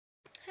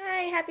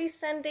happy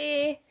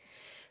Sunday.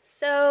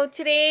 So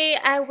today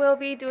I will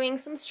be doing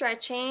some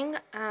stretching.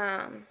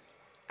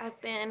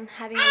 I've been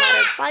having a lot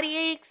of body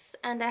aches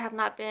and I have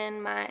not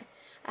been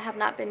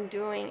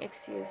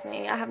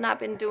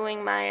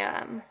doing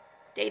my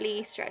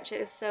daily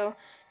stretches. So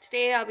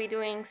today I'll be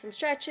doing some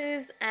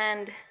stretches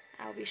and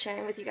I'll be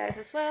sharing with you guys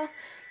as well.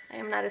 I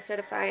am not a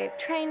certified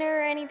trainer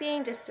or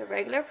anything, just a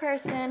regular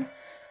person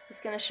who's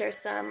gonna share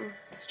some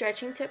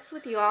stretching tips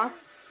with you all.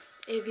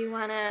 If you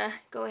want to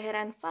go ahead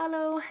and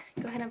follow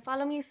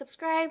me,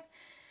 subscribe.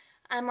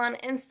 I'm on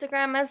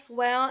Instagram as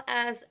well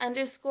as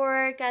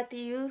 _Gatiuska.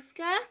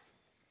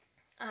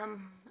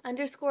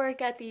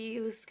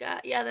 _Gatiuska.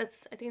 Yeah,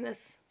 I think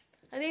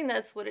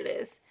that's what it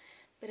is.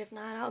 But if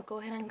not, I'll go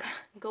ahead and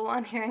go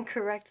on here and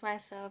correct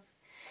myself.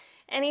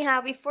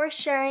 Anyhow, before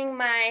sharing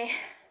my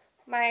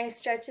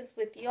stretches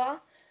with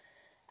y'all,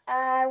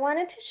 I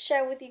wanted to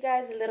share with you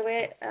guys a little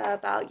bit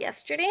about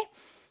yesterday.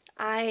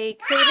 I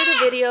created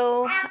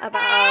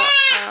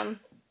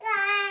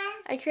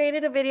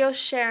a video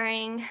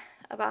sharing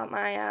about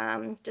my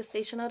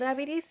gestational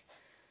diabetes,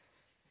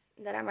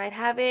 that I might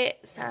have it,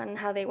 and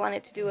how they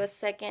wanted to do a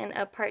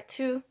part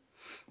 2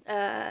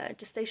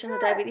 gestational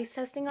diabetes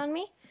testing on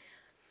me.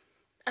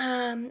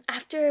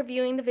 After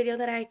viewing the video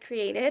that I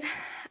created,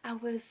 I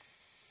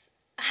was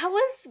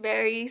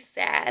very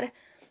sad.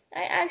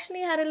 I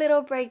actually had a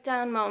little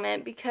breakdown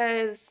moment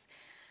because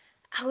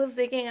I was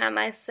looking at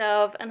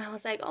myself and I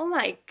was like, oh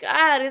my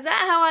God, is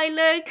that how I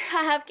look?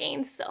 I have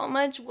gained so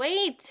much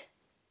weight.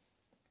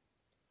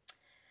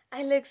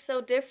 I look so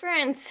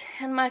different.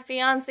 And my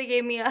fiance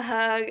gave me a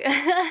hug.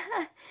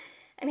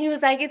 And he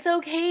was like, it's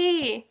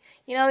okay.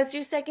 You know, it's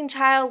your second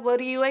child. What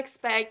do you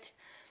expect?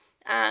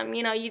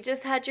 You know, you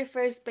just had your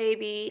first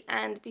baby.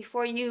 And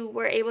before you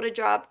were able to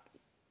drop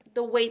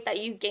the weight that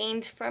you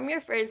gained from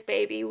your first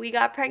baby, we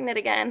got pregnant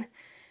again.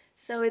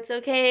 So it's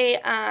okay.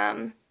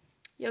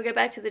 You'll get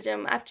back to the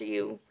gym after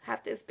you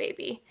have this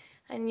baby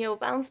and you'll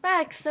bounce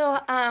back. So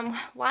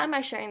why am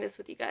I sharing this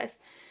with you guys?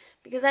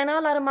 Because I know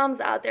a lot of moms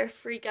out there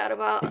freak out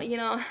about, you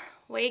know,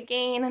 weight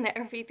gain and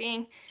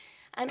everything.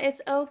 And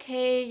it's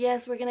okay.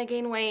 Yes, we're going to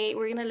gain weight.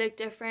 We're going to look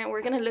different.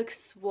 We're going to look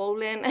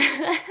swollen.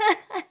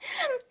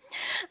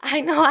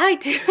 I know I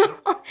do.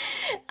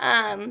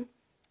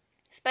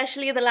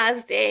 Especially the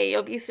last day.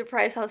 You'll be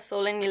surprised how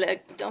swollen you look.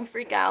 Don't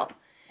freak out.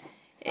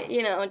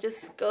 You know,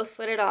 just go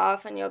sweat it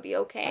off and you'll be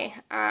okay.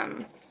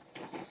 I'm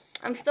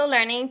still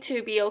learning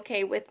to be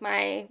okay with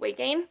my weight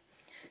gain.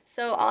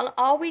 So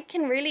all we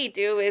can really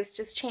do is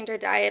just change our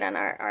diet and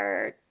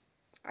our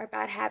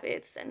bad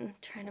habits and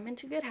turn them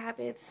into good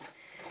habits.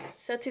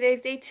 So today's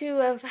day 2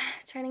 of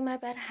turning my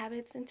bad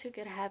habits into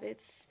good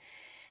habits.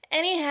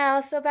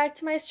 Anyhow, so back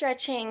to my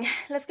stretching.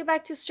 Let's get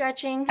back to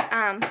stretching.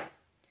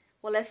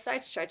 Well, let's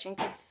start stretching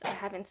because I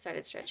haven't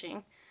started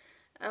stretching.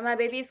 My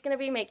baby's going to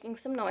be making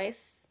some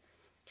noise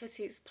because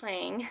he's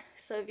playing.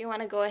 So if you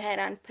want to go ahead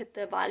and put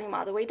the volume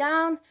all the way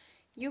down,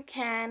 you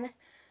can.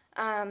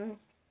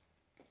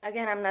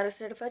 Again, I'm not a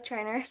certified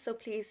trainer, so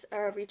please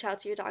reach out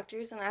to your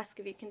doctors and ask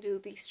if you can do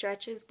these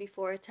stretches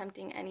before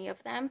attempting any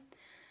of them.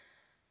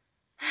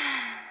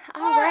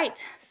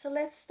 Alright, so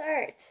let's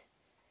start.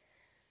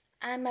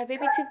 And my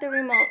baby took the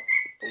remote.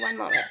 One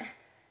moment.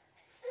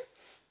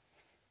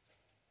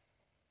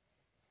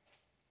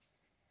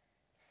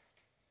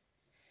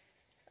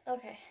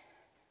 Okay.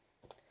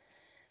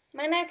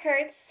 My neck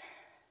hurts.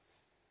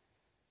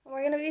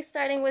 We're going to be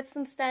starting with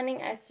some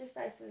standing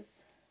exercises.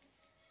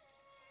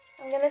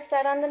 I'm going to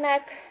start on the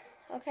neck,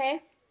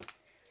 okay?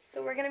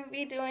 So we're going to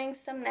be doing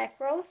some neck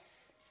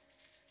rolls.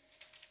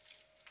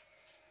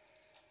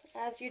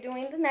 As you're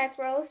doing the neck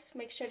rolls,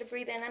 make sure to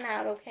breathe in and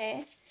out,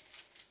 okay?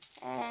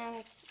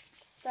 And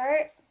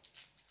start.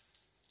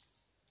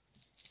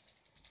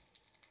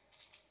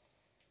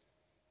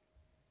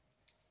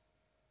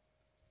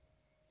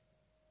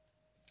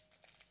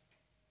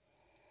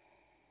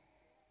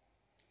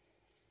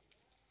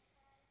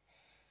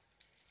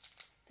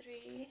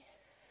 Three.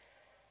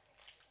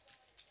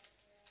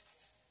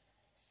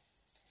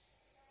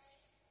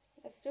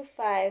 Let's do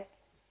 5.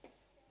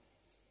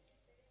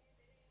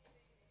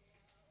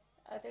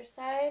 Other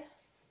side.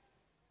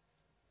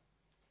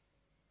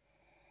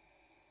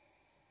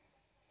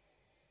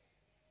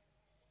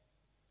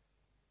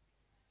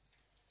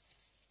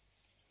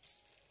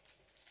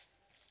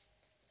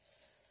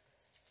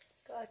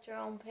 Go at your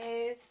own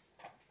pace.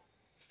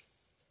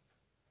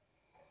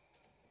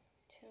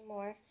 2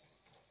 more.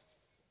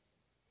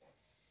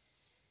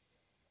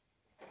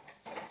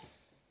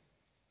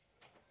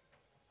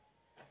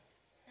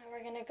 Now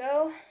we're gonna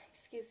go.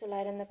 Excuse the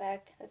light in the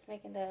back. That's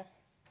making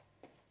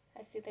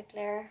I see the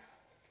glare.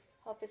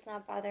 Hope it's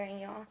not bothering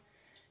y'all.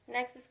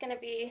 Next is gonna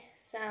be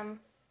some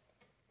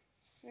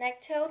neck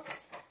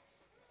tilts.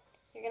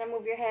 You're gonna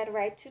move your head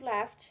right to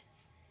left,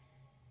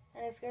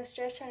 and it's gonna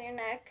stretch on your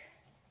neck.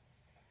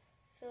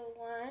 So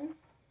 1.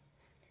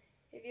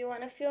 If you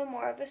want to feel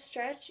more of a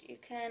stretch, you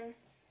can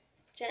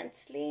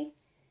gently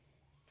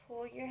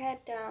pull your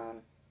head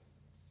down.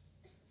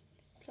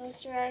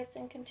 Close your eyes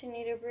and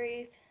continue to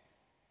breathe.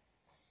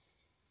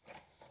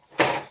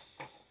 2.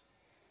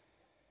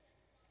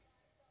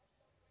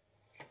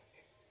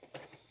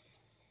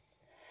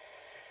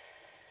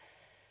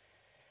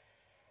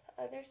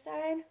 Other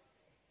side.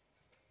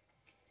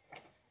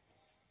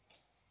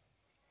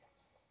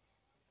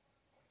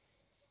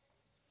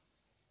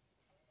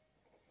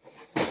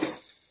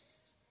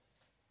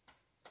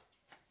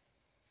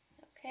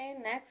 Okay,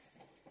 next,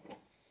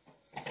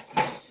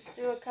 let's just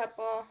do a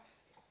couple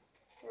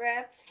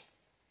reps.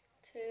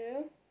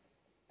 2.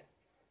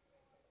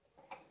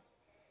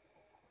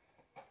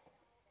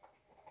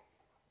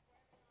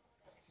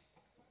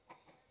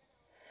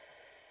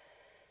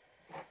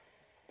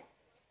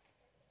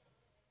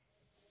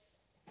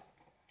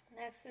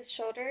 Next is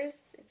shoulders.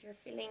 If you're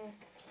feeling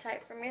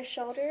tight from your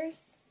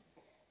shoulders,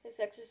 this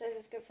exercise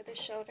is good for the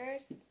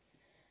shoulders.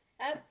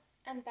 Up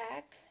and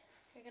back.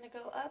 You're going to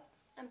go up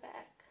and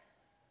back.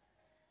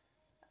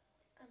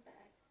 Up and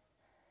back.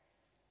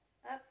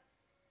 Up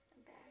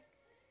and back.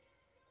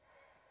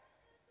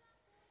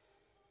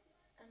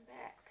 And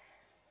back.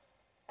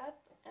 Up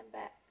and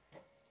back.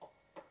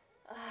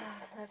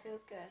 Ah, that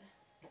feels good.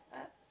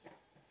 Up.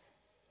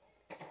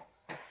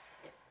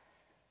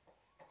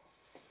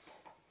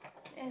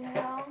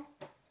 Inhale.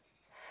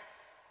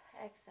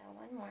 Exhale.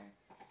 One more.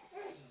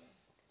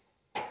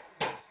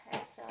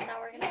 Exhale.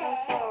 Now we're going to go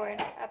forward.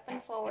 Up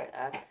and forward.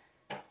 Up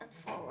and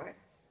forward.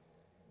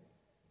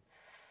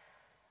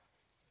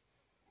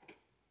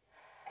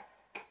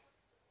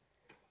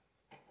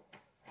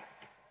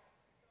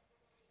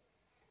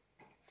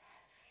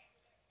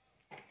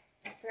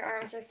 If your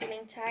arms are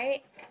feeling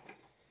tight,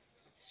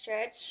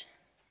 stretch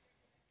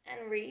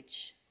and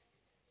reach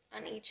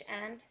on each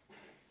end.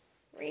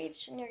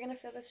 Reach, and you're going to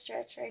feel the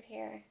stretch right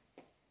here.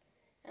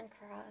 And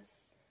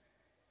cross.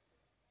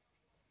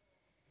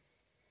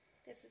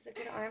 This is a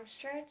good arm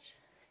stretch.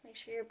 Make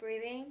sure you're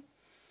breathing.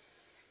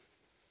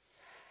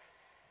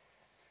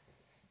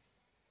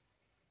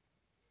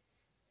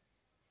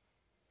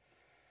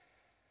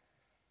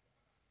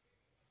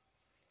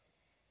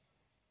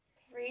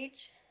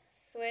 Reach,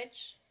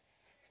 switch.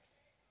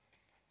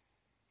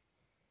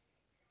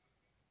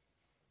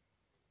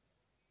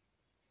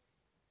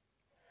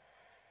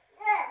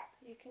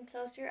 You can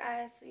close your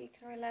eyes so you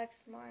can relax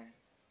more.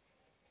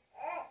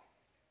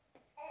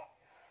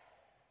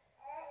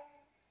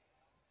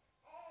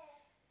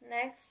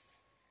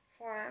 Next,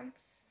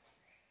 forearms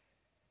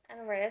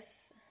and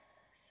wrists.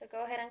 So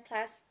go ahead and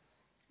clasp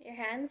your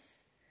hands.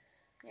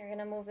 You're going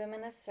to move them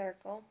in a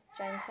circle,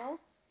 gentle.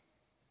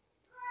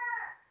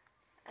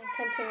 And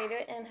continue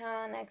to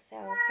inhale and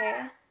exhale,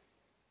 okay?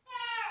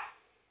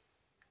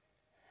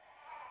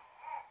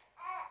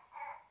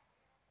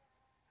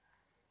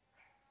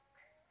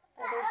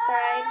 Other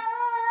side.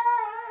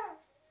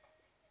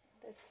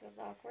 This feels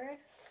awkward.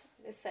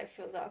 This side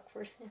feels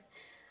awkward.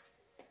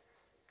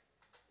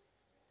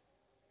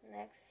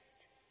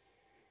 Next,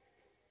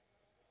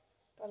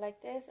 go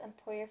like this and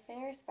pull your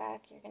fingers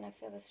back. You're going to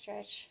feel the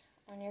stretch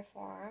on your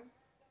forearm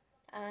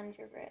and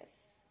your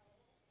wrist.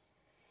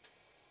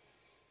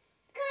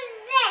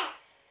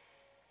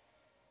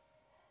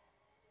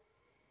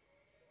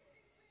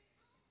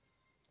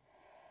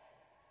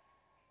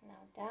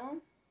 Now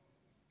down.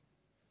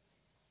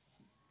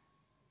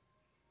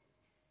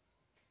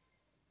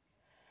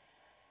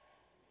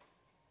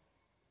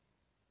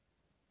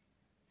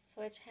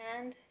 Switch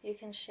hand. You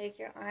can shake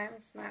your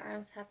arms. My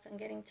arms have been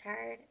getting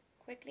tired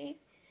quickly.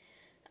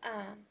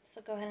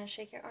 So go ahead and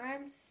shake your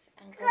arms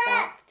and go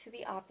back to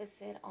the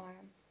opposite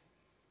arm.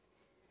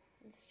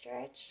 And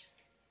stretch.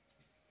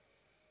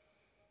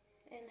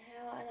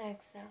 Inhale and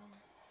exhale.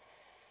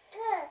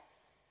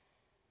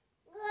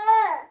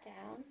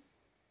 Down.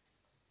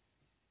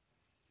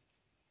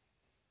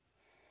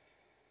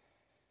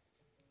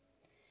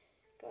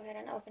 Go ahead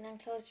and open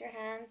and close your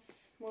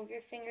hands. Move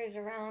your fingers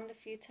around a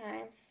few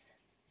times.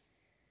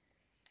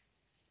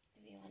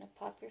 If you want to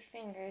pop your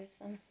fingers,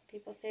 some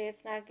people say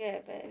it's not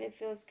good, but if it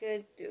feels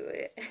good, do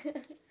it.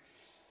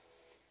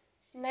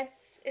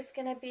 Next is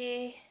going to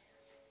be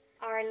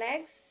our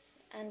legs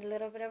and a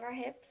little bit of our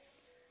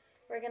hips.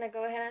 We're going to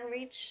go ahead and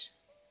reach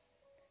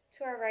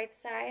to our right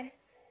side.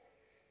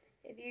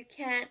 If you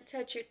can't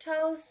touch your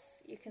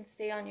toes, you can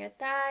stay on your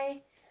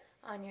thigh,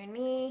 on your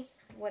knee,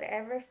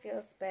 whatever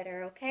feels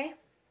better, okay?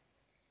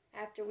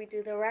 After we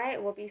do the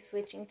right, we'll be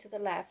switching to the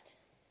left.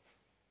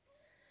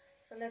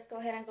 So let's go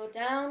ahead and go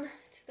down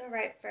to the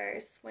right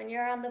first. When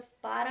you're on the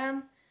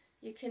bottom,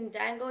 you can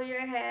dangle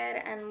your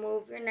head and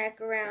move your neck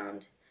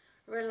around.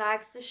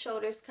 Relax the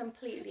shoulders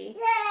completely.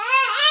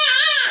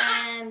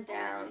 And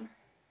down.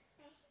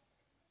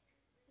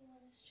 You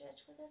want to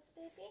stretch with us,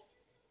 baby?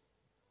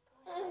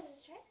 Go ahead and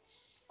stretch.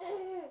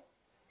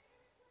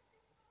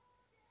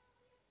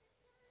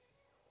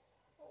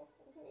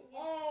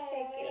 You're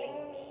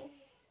tickling me.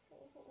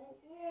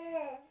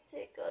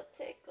 Tickle,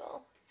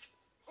 tickle.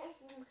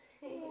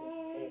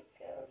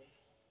 Tickle.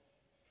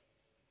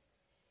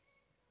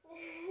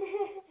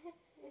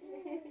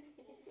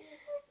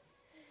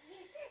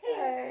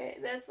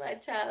 Alright, that's my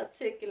child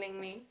tickling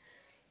me.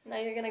 Now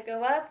you're going to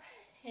go up.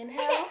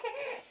 Inhale.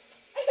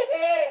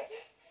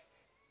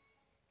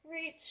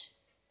 Reach.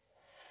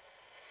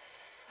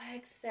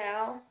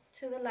 Exhale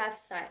to the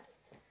left side.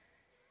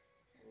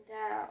 And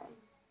down.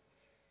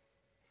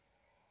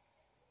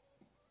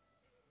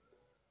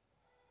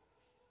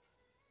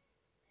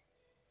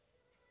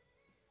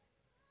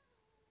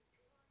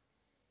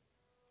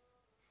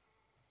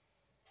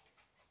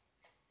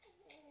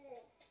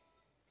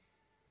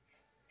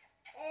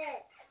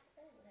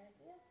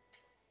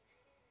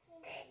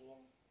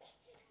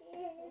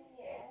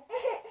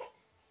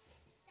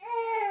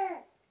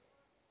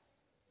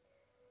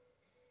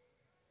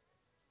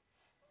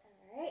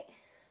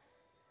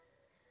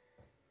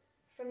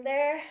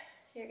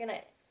 You're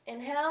going to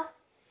inhale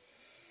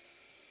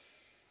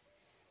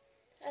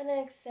and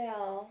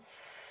exhale.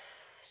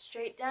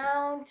 Straight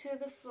down to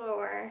the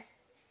floor.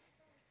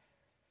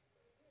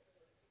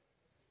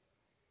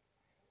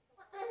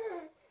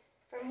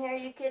 From here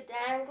you could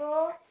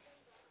dangle,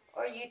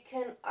 or you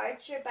can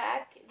arch your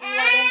back.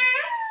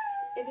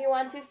 If you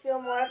want to feel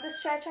more of the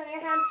stretch on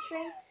your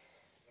hamstring,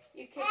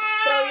 you could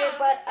throw your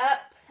butt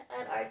up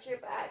and arch your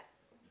back.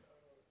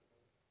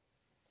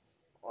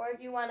 Or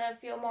if you want to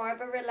feel more of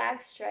a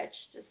relaxed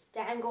stretch, just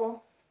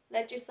dangle.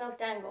 Let yourself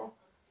dangle.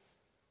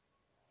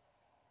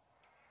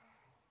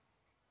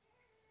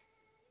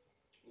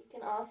 You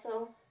can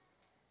also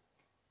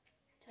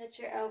touch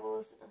your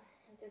elbows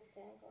and just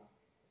dangle.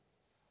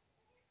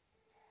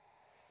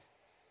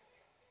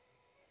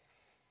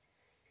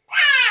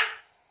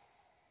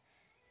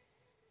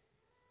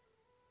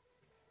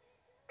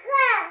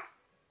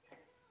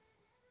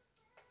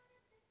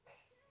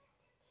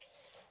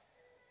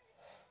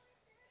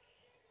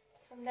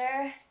 From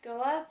there,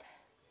 go up.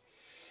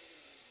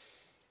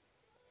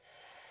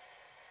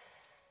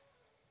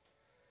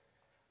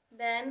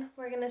 Then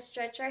we're going to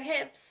stretch our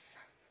hips.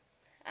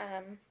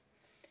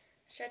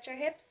 Stretch our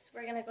hips.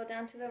 We're going to go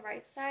down to the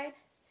right side.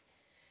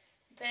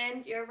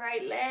 Bend your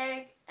right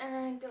leg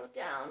and go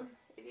down.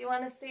 If you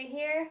want to stay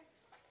here,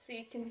 so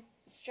you can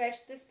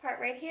stretch this part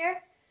right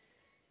here.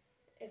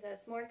 If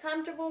that's more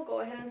comfortable,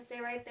 go ahead and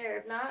stay right there.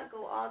 If not,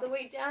 go all the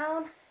way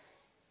down.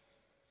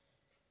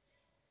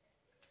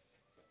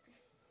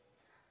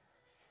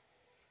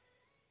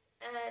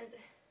 And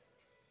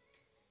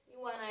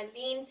you want to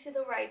lean to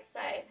the right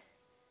side.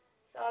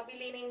 So I'll be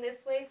leaning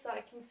this way so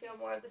I can feel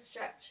more of the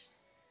stretch.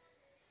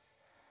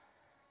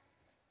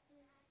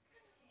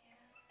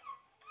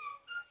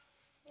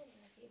 Yeah. I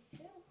love you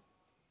too.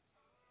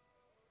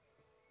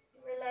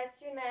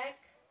 Relax your neck.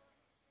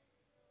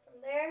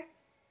 From there,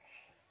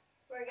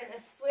 we're going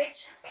to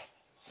switch,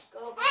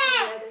 go over to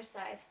the other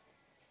side.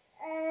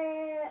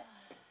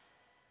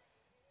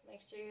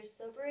 Make sure you're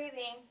still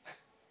breathing.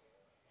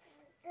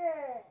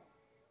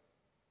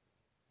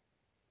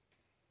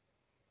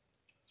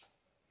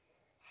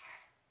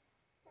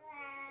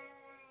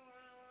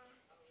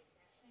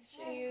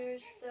 Make sure you're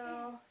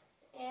still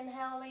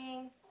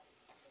inhaling,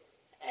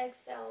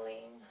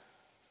 exhaling.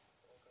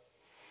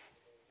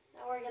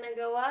 Now we're going to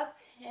go up.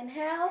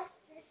 Inhale.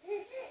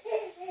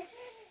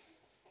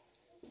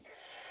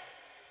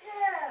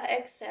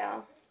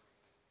 Exhale.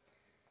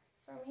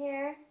 From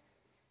here,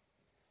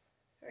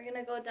 we're going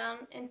to go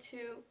down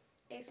into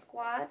a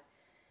squat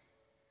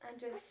and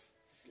just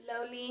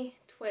slowly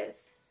twist.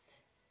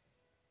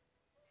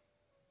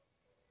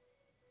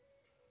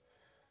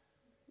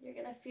 You're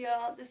going to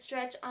feel the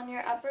stretch on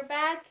your upper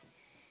back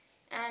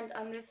and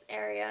on this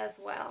area as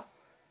well.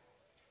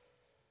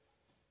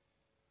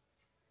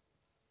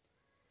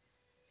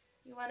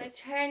 You want to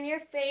turn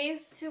your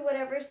face to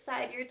whatever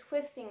side you're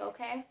twisting,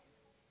 okay?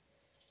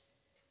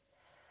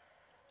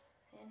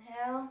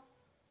 Inhale.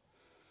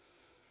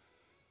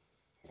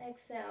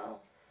 Exhale.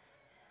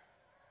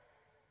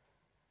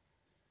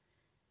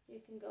 You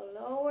can go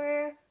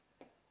lower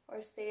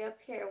or stay up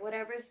here,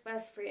 whatever's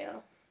best for you.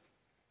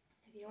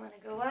 If you want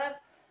to go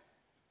up,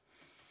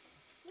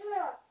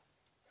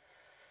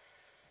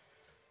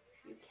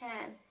 you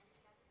can.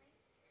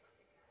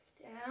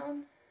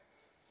 Down,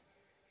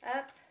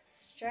 up,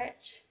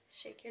 stretch,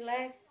 shake your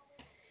leg,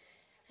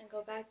 and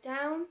go back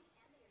down.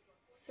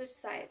 Switch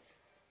sides.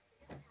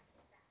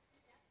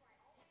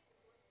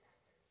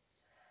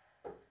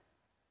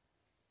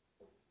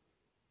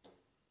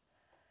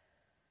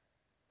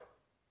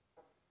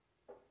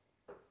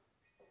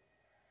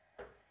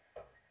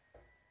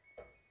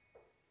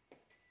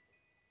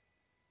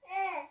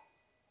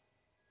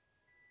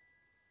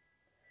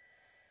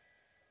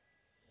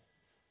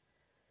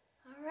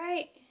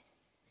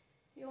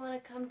 You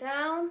want to come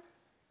down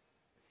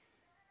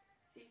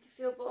so you can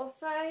feel both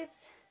sides,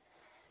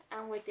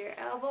 and with your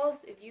elbows,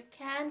 if you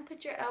can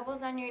put your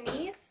elbows on your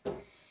knees,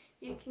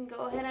 you can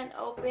go ahead and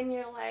open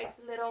your legs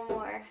a little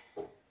more.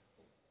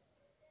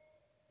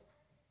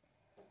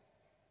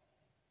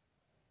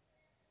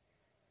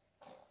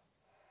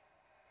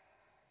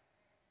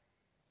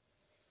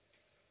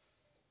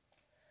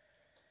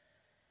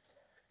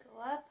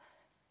 Go up,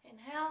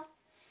 inhale.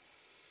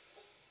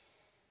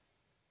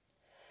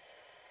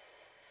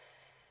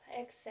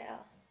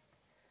 Exhale.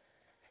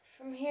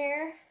 From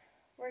here,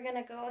 we're going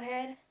to go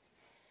ahead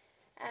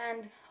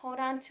and hold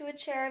on to a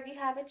chair if you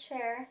have a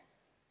chair.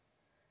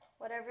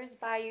 Whatever's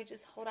by you,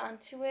 just hold on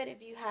to it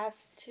if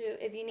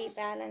you need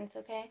balance,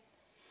 okay?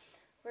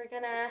 We're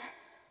going to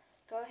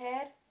go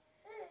ahead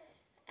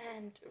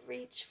and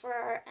reach for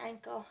our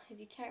ankle. If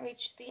you can't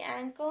reach the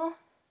ankle,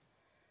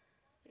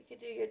 you could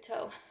do your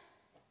toe.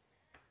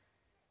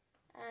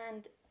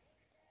 And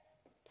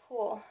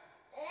pull.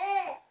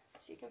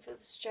 So you can feel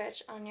the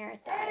stretch on your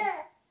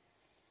thigh.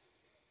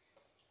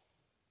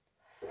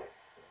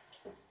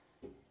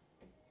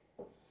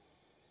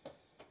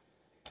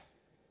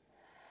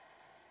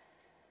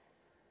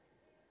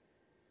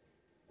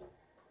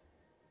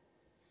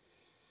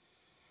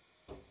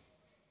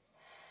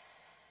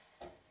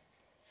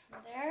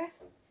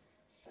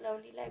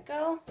 slowly let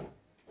go.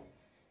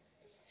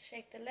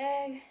 Shake the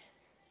leg.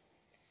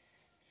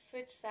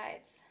 Switch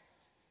sides.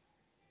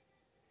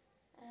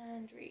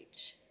 And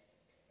reach.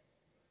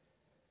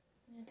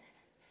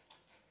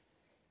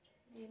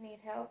 You need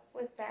help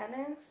with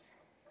balance.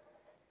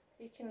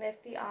 You can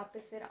lift the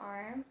opposite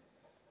arm.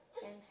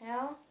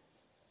 Inhale.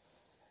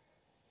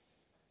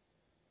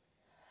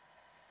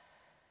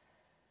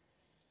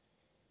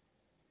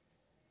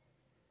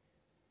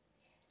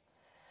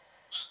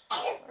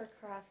 Or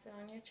cross it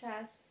on your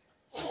chest.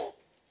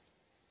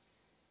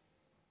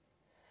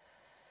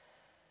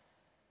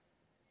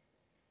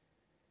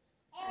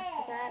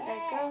 After that,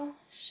 let go,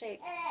 shake.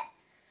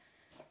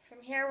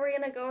 From here, we're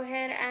going to go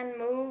ahead and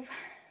move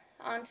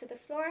onto the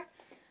floor.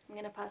 I'm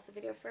going to pause the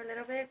video for a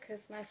little bit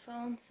because my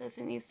phone says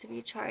it needs to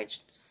be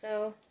charged,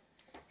 so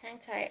hang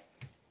tight.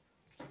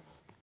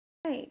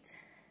 Alright,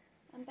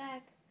 I'm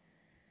back.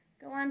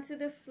 Go onto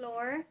the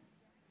floor,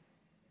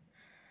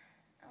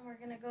 and we're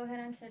going to go ahead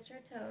and touch your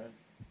toes.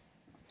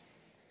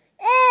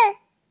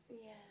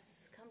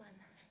 Yes, come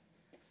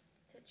on.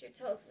 Touch your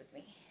toes with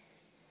me.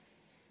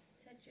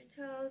 Touch your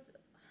toes.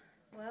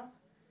 Well,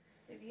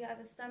 if you have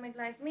a stomach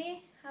like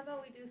me, how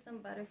about we do some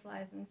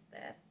butterflies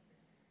instead?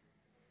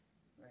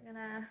 We're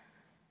gonna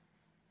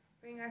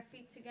bring our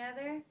feet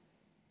together and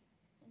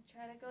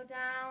try to go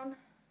down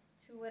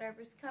to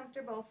whatever's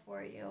comfortable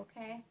for you,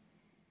 okay?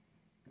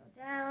 Go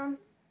down.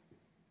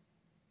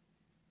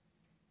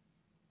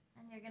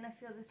 And you're gonna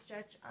feel the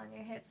stretch on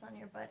your hips, on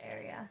your butt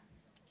area.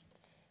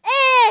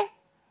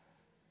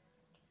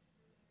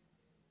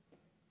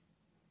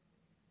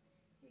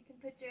 You can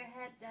put your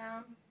head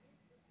down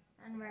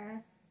and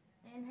rest.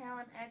 Inhale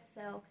and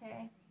exhale,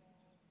 okay?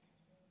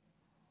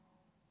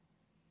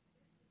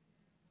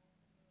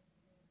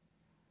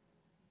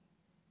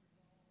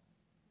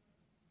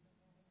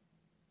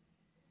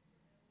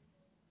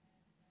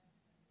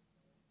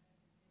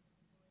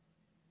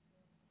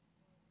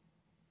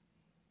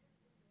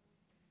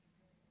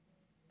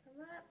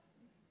 Come up.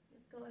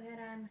 Let's go ahead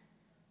and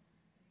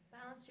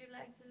bounce your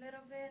legs a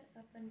little bit,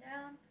 up and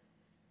down,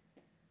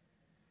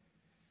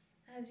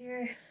 as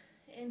you're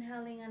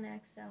inhaling and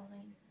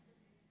exhaling.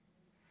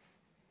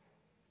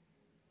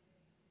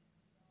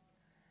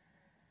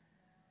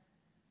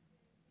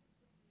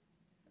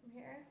 From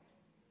here,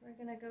 we're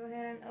going to go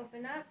ahead and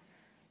open up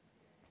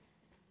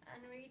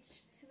and reach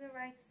to the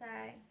right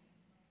side.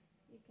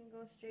 You can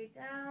go straight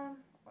down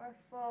or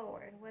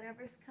forward,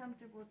 whatever's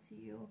comfortable to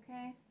you,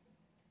 okay?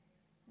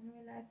 And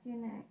relax your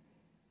neck.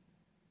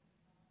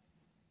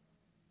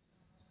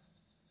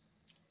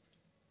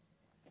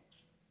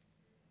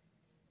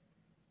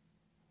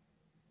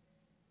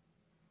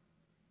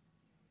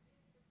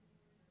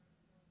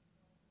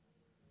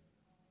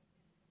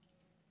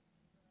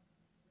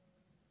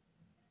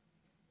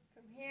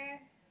 From here,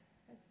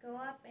 let's go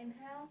up,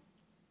 inhale,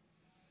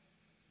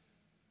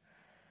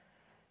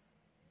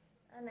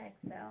 and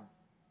exhale.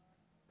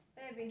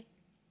 Baby,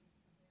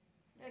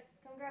 look,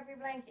 come grab your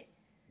blanket.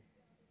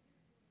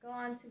 Go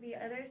on to the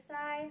other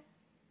side.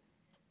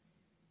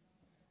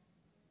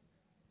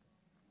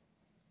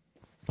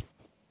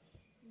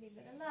 Leave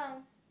it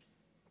alone.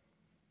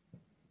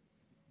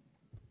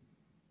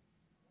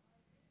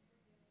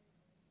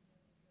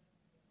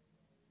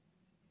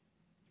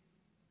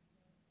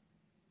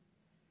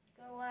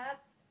 Go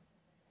up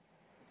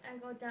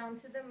and go down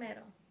to the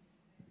middle.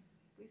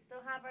 We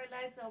still have our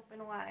legs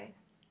open wide.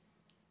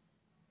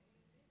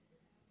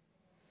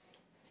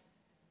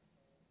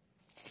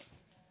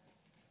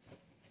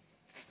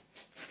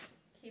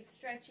 Keep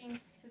stretching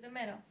to the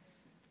middle.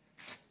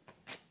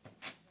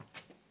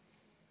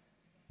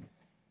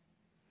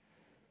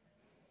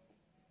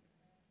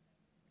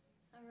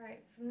 All right,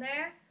 from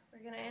there, we're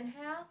going to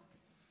inhale,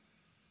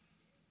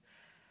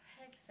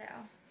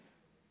 exhale,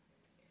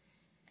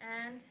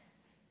 and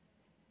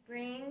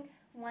bring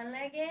one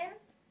leg in.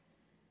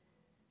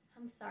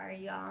 I'm sorry,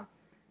 y'all.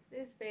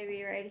 This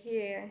baby right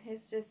here is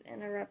just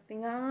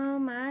interrupting all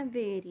my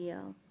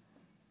video.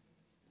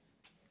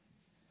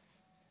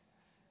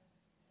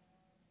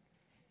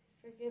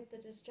 Forgive the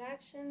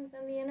distractions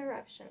and the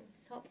interruptions.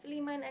 Hopefully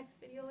my next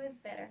video is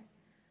better.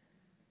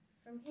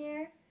 From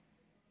here,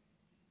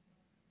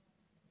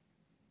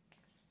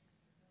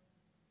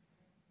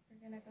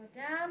 we're going to go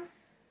down,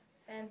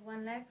 bend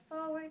one leg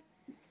forward,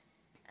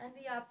 and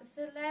the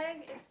opposite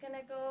leg is going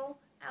to go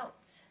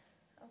out,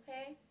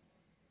 okay?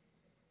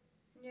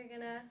 And you're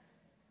going to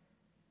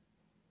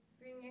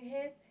bring your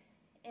hip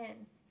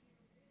in,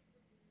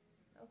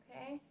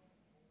 okay?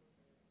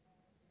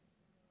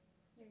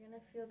 You're going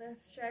to feel the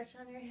stretch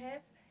on your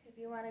hip. If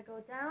you want to go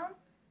down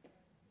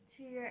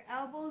to your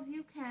elbows,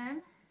 you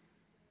can.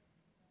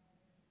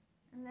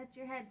 And let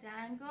your head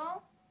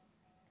dangle.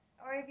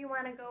 Or if you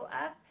want to go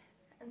up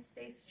and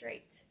stay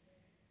straight.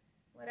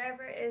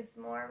 Whatever is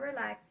more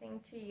relaxing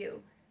to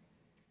you.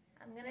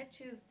 I'm going to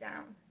choose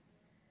down.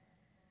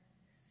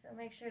 So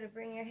make sure to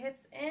bring your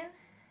hips in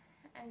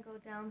and go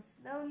down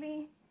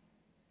slowly.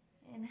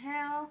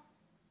 Inhale.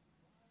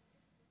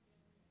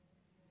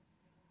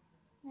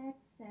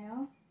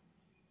 Exhale.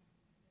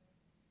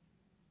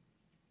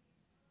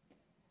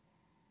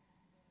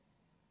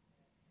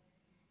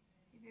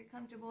 you're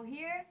comfortable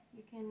here,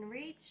 you can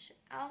reach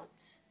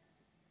out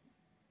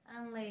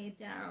and lay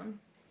down.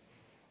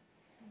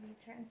 Let me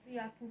turn so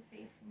y'all can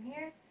see from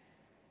here.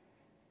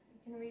 You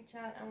can reach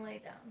out and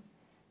lay down.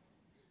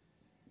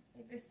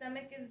 If your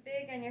stomach is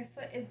big and your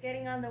foot is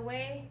getting on the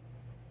way,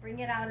 bring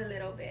it out a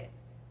little bit.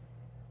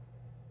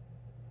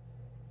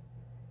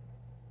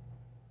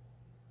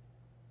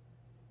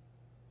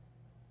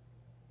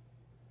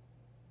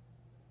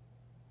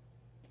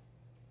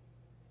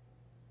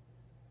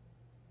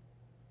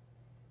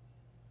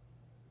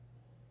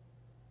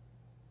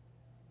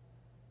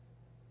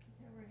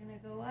 And we're going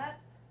to go up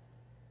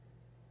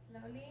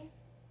slowly.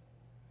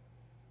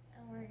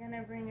 And we're going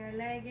to bring our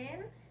leg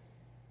in.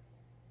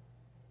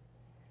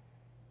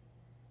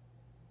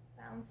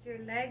 Bounce your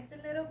legs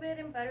a little bit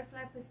in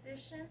butterfly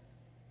position.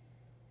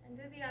 And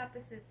do the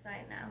opposite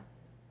side now.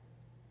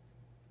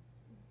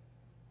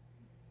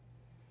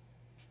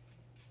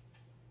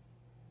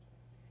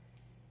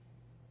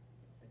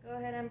 So go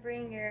ahead and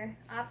bring your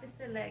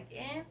opposite leg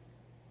in.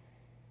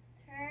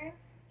 Turn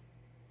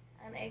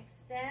and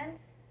extend.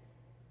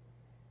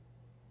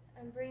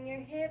 And bring your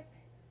hip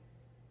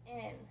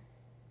in.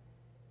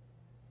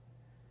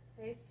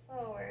 Face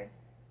forward.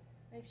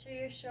 Make sure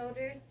your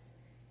shoulders,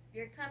 if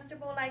you're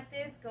comfortable like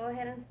this, go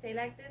ahead and stay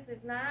like this.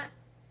 If not,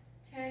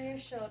 turn your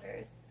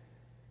shoulders.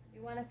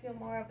 You want to feel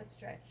more of a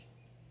stretch.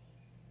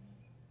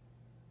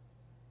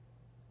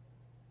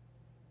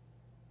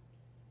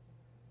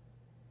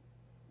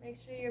 Make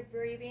sure you're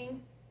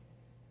breathing.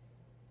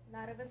 A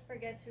lot of us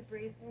forget to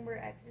breathe when we're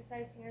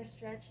exercising or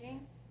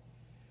stretching.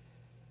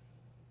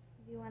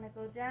 If you want to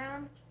go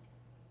down,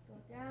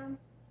 go down.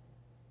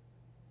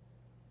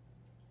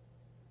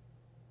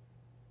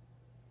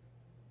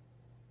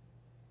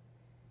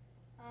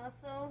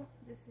 Also,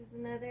 this is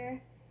another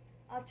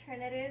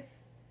alternative.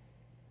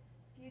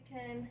 You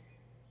can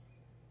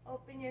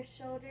open your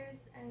shoulders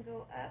and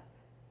go up.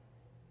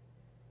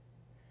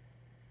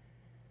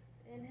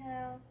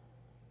 Inhale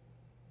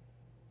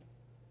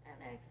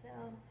and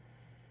exhale.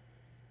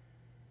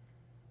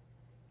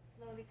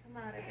 Slowly come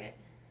out of it.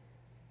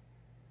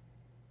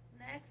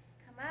 Next,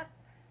 come up.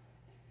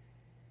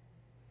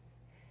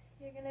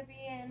 You're going to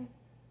be in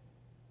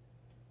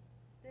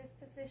this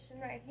position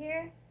right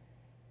here.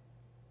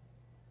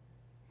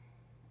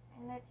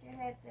 And let your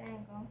head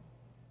dangle.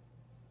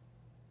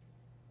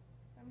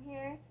 From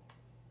here,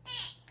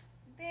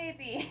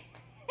 baby.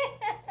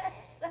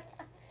 So,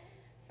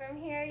 from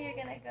here, you're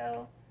going to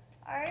go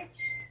arch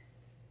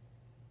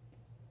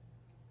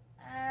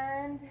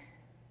and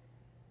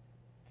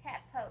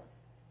cat pose.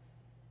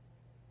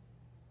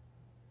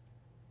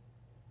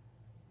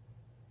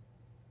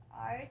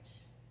 Arch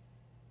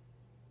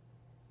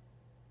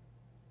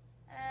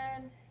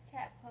and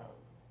cat pose.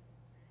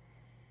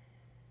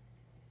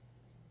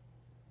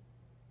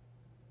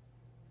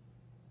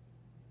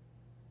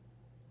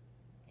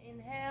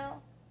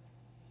 Inhale,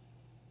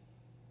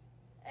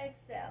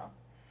 exhale.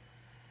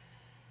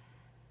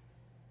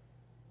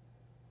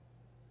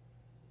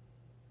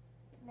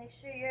 Make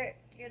sure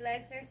your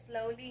legs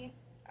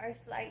are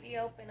slightly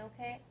open,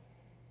 okay?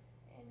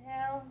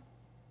 Inhale.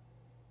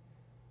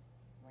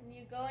 When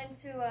you go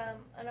into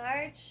an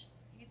arch,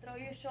 you throw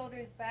your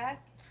shoulders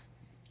back,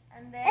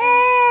 and then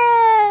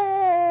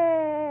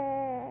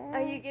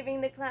are you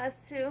giving the class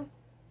too?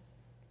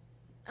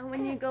 And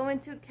when you go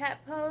into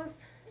cat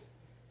pose,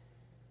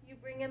 you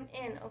bring them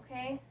in,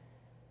 okay?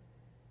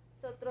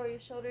 So throw your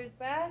shoulders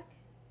back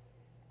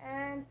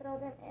and throw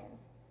them in.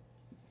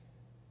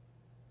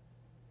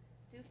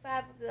 Do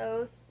 5 of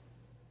those.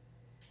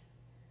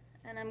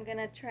 And I'm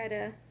gonna try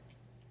to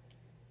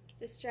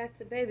distract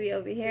the baby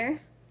over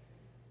here.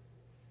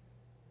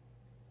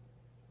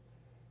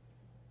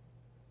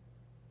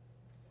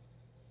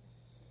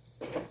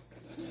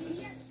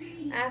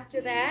 After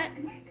that,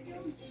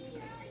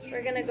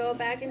 we're gonna go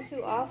back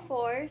into all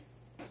fours.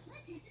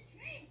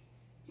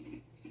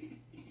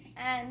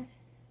 And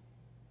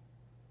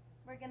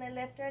we're going to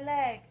lift our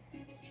leg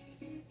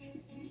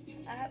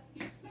up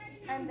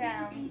and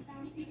down.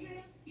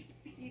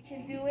 You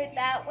can do it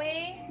that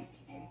way,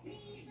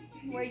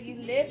 where you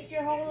lift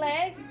your whole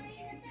leg,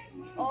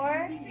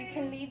 or you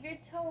can leave your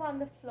toe on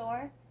the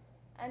floor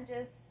and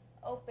just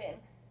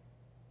open.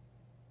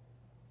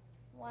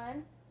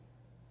 1,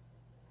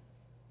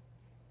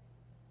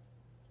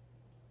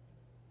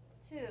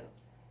 2,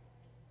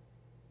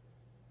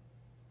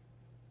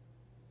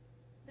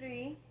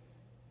 3,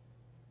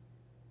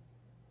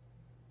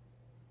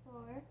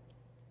 4,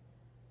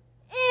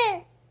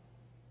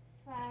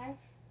 5,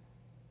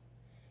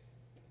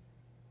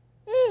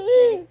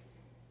 6,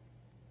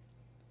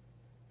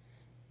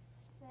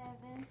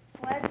 7.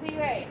 Leslie,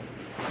 right.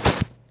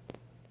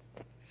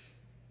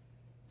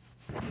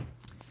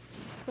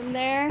 From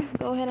there,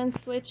 go ahead and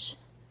switch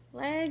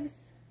legs.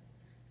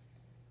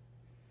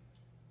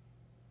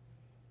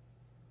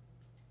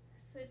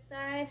 Switch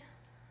side.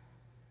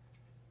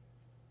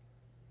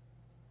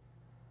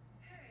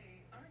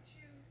 Hey, aren't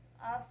you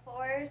All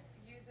fours.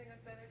 using a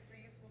FedEx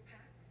reusable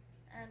pack?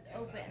 And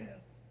open.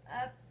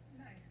 Up.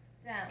 Nice.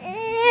 Down.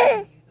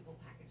 Reusable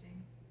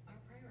packaging. Our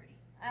priority.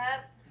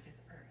 Up, Because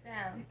Earth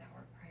down. is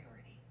our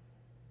priority.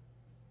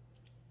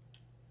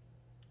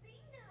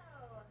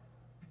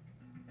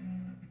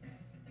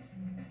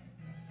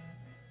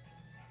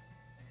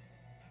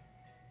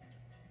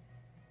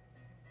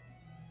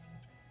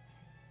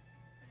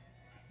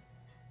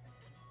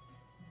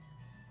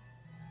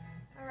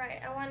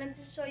 Alright, I wanted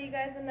to show you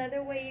guys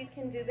another way you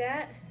can do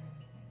that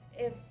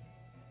if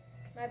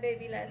my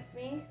baby lets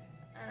me.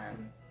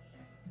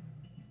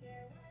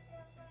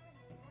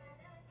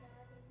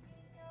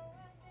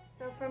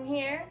 So from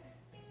here,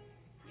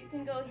 you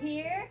can go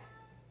here,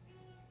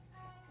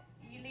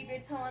 you leave your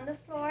toe on the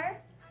floor,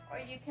 or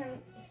you can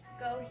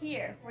go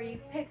here where you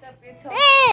pick up your toe.